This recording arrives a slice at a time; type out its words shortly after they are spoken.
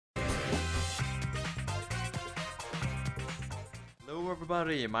Hello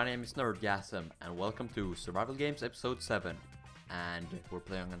everybody, my name is Nerdgasm and welcome to Survival Games episode 7. And we're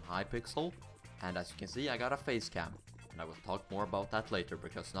playing on Hypixel, and as you can see I got a face cam. And I will talk more about that later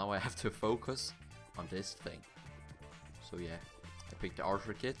because now I have to focus on this thing. So yeah, I picked the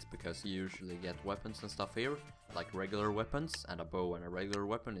archer kit because you usually get weapons and stuff here, like regular weapons, and a bow and a regular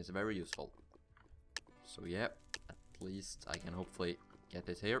weapon is very useful. So yeah, at least I can hopefully get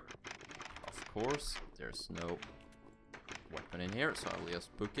it here. Of course, there's no weapon in here, so I'll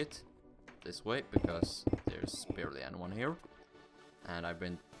just book it this way because there's barely anyone here. And I've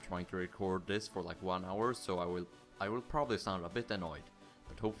been trying to record this for like 1 hour, so I will probably sound a bit annoyed,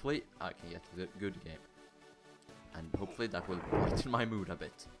 but hopefully I can get a good game, and hopefully that will brighten my mood a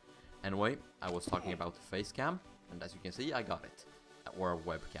bit. Anyway, I was talking about the face cam, and as you can see I got it, or a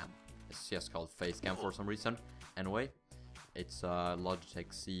webcam. It's just called FACECAM for some reason. Anyway, it's a Logitech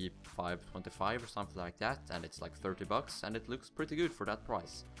C525 or something like that, and it's like 30 bucks, and it looks pretty good for that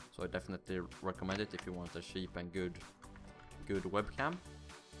price. So I definitely recommend it if you want a cheap and good webcam.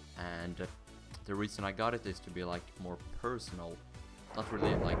 And the reason I got it is to be like more personal. Not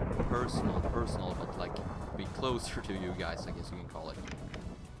really like personal, but like be closer to you guys, I guess you can call it.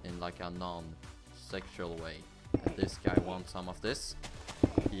 In like a non-sexual way. And this guy wants some of this.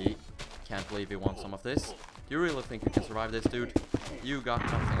 He can't believe he wants some of this. Do you really think you can survive this, dude? You got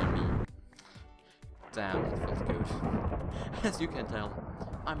nothing on me. Damn, that felt good. As you can tell,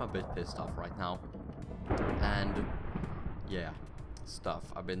 I'm a bit pissed off right now. And yeah, stuff.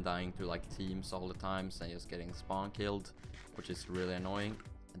 I've been dying to like teams all the time and just getting spawn killed, which is really annoying.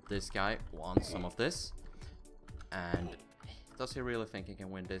 And this guy wants some of this. And does he really think he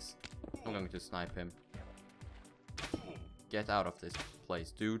can win this? I'm going to snipe him. Get out of this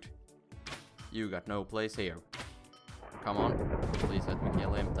place, dude. You got no place here. Come on, please let me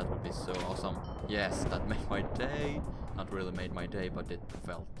kill him. That would be so awesome. Yes, that made my day. Not really made my day, but it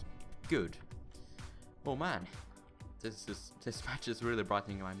felt good. Oh man, this match is really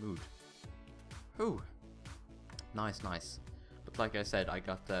brightening my mood. Whew. Nice. But like I said, I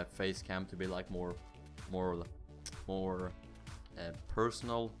got the face cam to be like more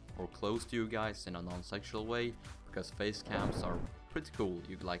personal or close to you guys in a non-sexual way, because face cams are pretty cool.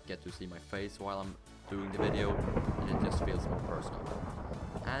 You like get to see my face while I'm doing the video, and it just feels more personal.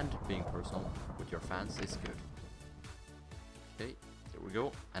 And being personal with your fans is good. Okay, there we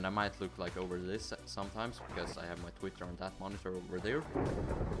go. And I might look like over this sometimes because I have my Twitter on that monitor over there,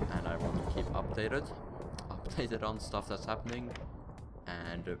 and I want to keep updated on stuff that's happening.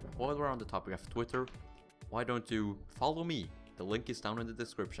 And while we're on the topic of Twitter, why don't you follow me? The link is down in the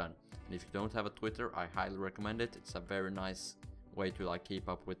description. And if you don't have a Twitter, I highly recommend it. It's a very nice way to like keep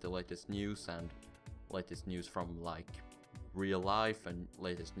up with the latest news, and latest news from like real life, and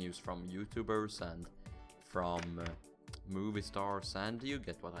latest news from YouTubers and from movie stars, and you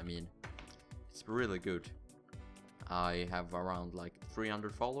get what I mean. It's really good. I have around like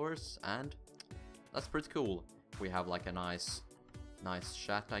 300 followers, and that's pretty cool. We have like a nice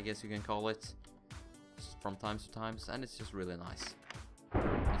chat, I guess you can call it, from time to time, and it's just really nice.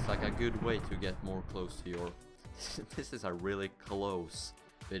 It's like a good way to get more close to your this is a really close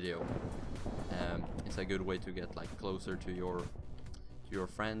video. It's a good way to get like closer to your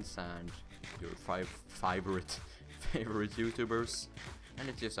friends and your favorite YouTubers, and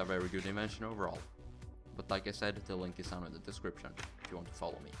it's just a very good invention overall. But like I said, the link is down in the description if you want to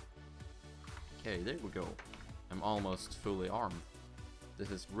follow me. Okay, there we go. I'm almost fully armed. This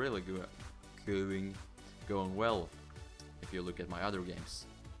is really going well if you look at my other games,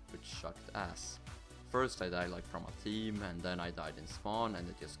 which sucked ass. First I died like from a team, and then I died in spawn, and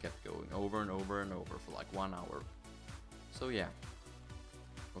it just kept going over and over and over for like 1 hour. So yeah.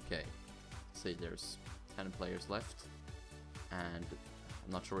 Okay. See, there's 10 players left, and I'm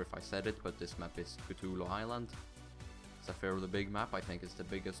not sure if I said it, but this map is Cthulhu Island. It's a fairly big map. I think it's the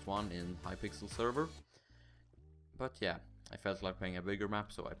biggest one in Hypixel server. But yeah, I felt like playing a bigger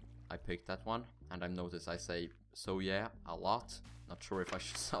map, so I picked that one. And I've noticed I say so yeah a lot. Not sure if I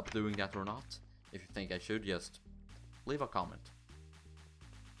should stop doing that or not. If you think I should, just leave a comment.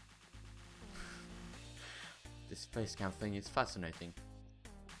 This facecam thing is fascinating.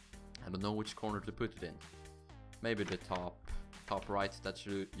 I don't know which corner to put it in. Maybe the top right, that's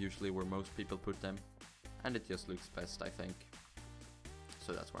usually where most people put them. And it just looks best, I think.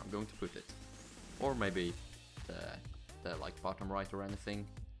 So that's where I'm going to put it. Or maybe the like bottom right or anything.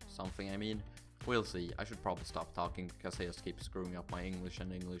 Something I mean. We'll see. I should probably stop talking because I just keep screwing up my English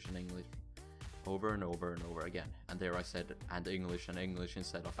over and over and over again. And there I said and English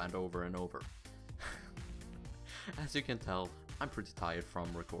instead of and over and over. As you can tell, I'm pretty tired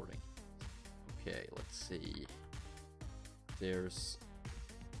from recording. Okay, let's see. there's...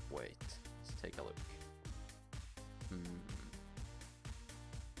 Wait, let's take a look.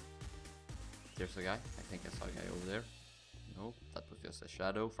 There's a guy. I think I saw a guy over there. Nope, that was just a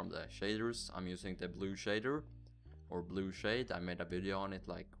shadow from the shaders. I'm using the blue shader. Or blue shade. I made a video on it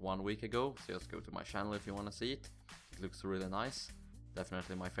like 1 week ago. So just go to my channel if you want to see it. It looks really nice.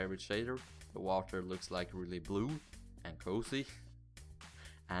 Definitely my favorite shader. The water looks like really blue and cozy.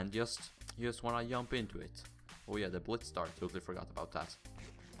 And you just want to jump into it. Oh yeah, the blitz star. Totally forgot about that.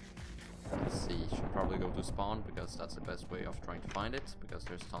 Let's see, should probably go to spawn because that's the best way of trying to find it, because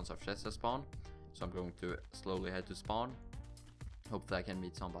there's tons of chests at spawn. So I'm going to slowly head to spawn. Hopefully I can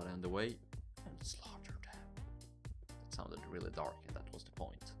meet somebody on the way and slaughter them. That sounded really dark and that was the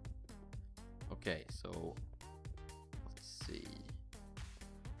point. Okay, so let's see.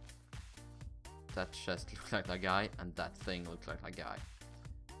 That chest looks like a guy and that thing looks like a guy.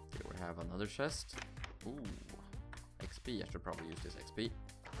 Here we have another chest. Ooh, XP, I should probably use this XP.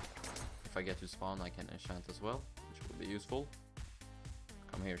 If I get to spawn I can enchant as well, which will be useful.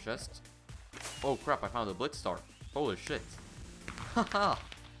 Come here, chest. Oh crap, I found a blitz star. Holy shit. Haha.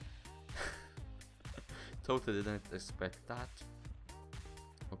 Totally didn't expect that.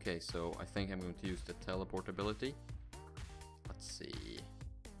 Okay, so I think I'm going to use the teleport ability. Let's see.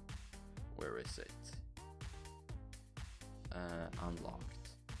 Where is it? Unlocked.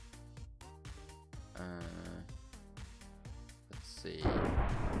 Let's see.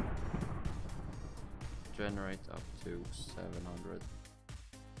 Generate up to 700.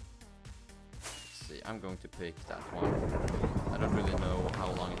 Let's see, I'm going to pick that one. I don't really know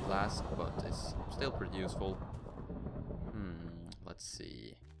how long it lasts, but it's still pretty useful. Let's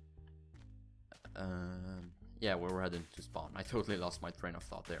see. Yeah, we're heading to spawn. I totally lost my train of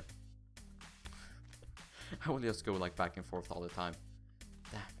thought there. I will just go like back and forth all the time.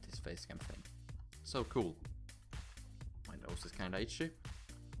 Damn, this facecam thing. So cool. My nose is kinda itchy.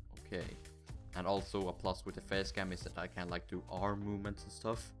 Okay. And also a plus with the facecam is that I can like do arm movements and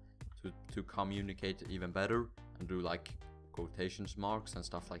stuff to communicate even better and do like quotations marks and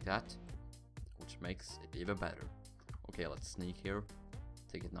stuff like that, which makes it even better. Okay, let's sneak here.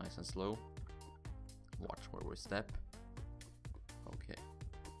 Take it nice and slow. Watch where we step. Okay.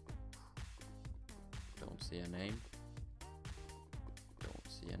 Don't see a name. Don't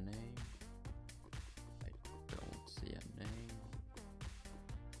see a name. I don't see a name.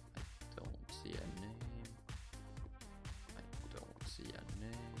 I don't see a name. I don't see a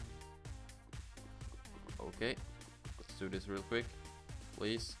name. Okay, let's do this real quick.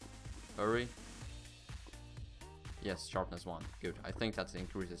 Please, hurry. Yes, sharpness 1. Good. I think that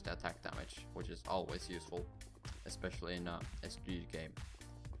increases the attack damage, which is always useful, especially in a SG game.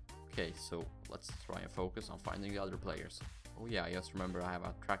 Okay, so let's try and focus on finding the other players. Oh yeah, I just remember I have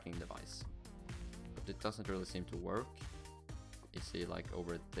a tracking device, but it doesn't really seem to work. Is he like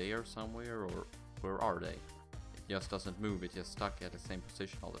over there somewhere, or where are they? It just doesn't move, it's just stuck at the same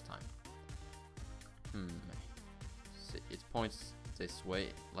position all the time. See, it points this way,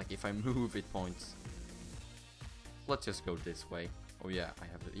 like if I move it points. Let's just go this way. Oh yeah, I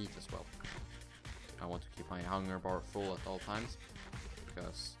have to eat as well. I want to keep my hunger bar full at all times,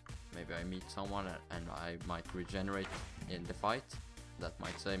 because maybe I meet someone and I might regenerate in the fight. That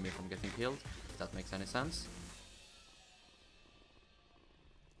might save me from getting killed, if that makes any sense.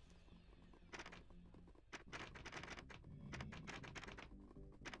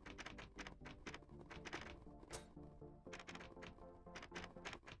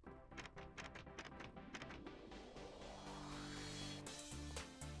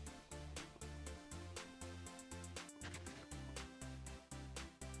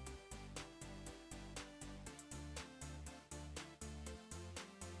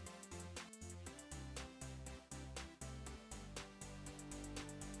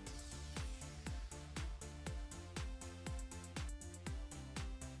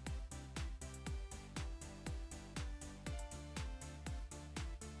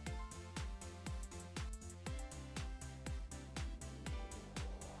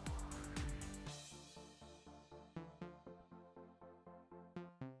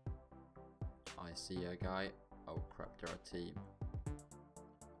 I see a guy. Oh crap, they're a team.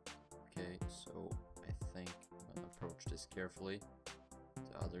 Okay, so I think I'm gonna approach this carefully.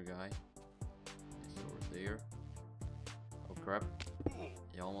 The other guy is over there. Oh crap,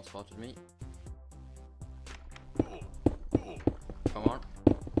 he almost spotted me. Come on.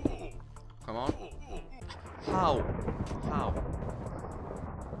 Come on. How? How?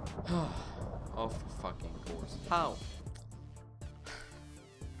 Of fucking course. How?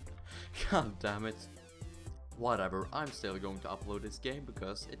 God damn it. Whatever, I'm still going to upload this game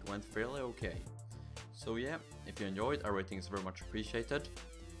because it went fairly okay. So yeah, if you enjoyed, a rating is very much appreciated.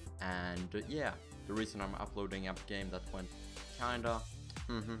 And yeah, the reason I'm uploading a game that went kinda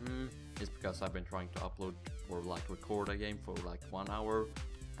is because I've been trying to upload or like record a game for like 1 hour,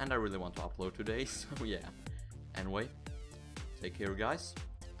 and I really want to upload today, so yeah. Anyway, take care guys,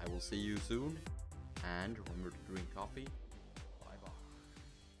 I will see you soon, and remember to drink coffee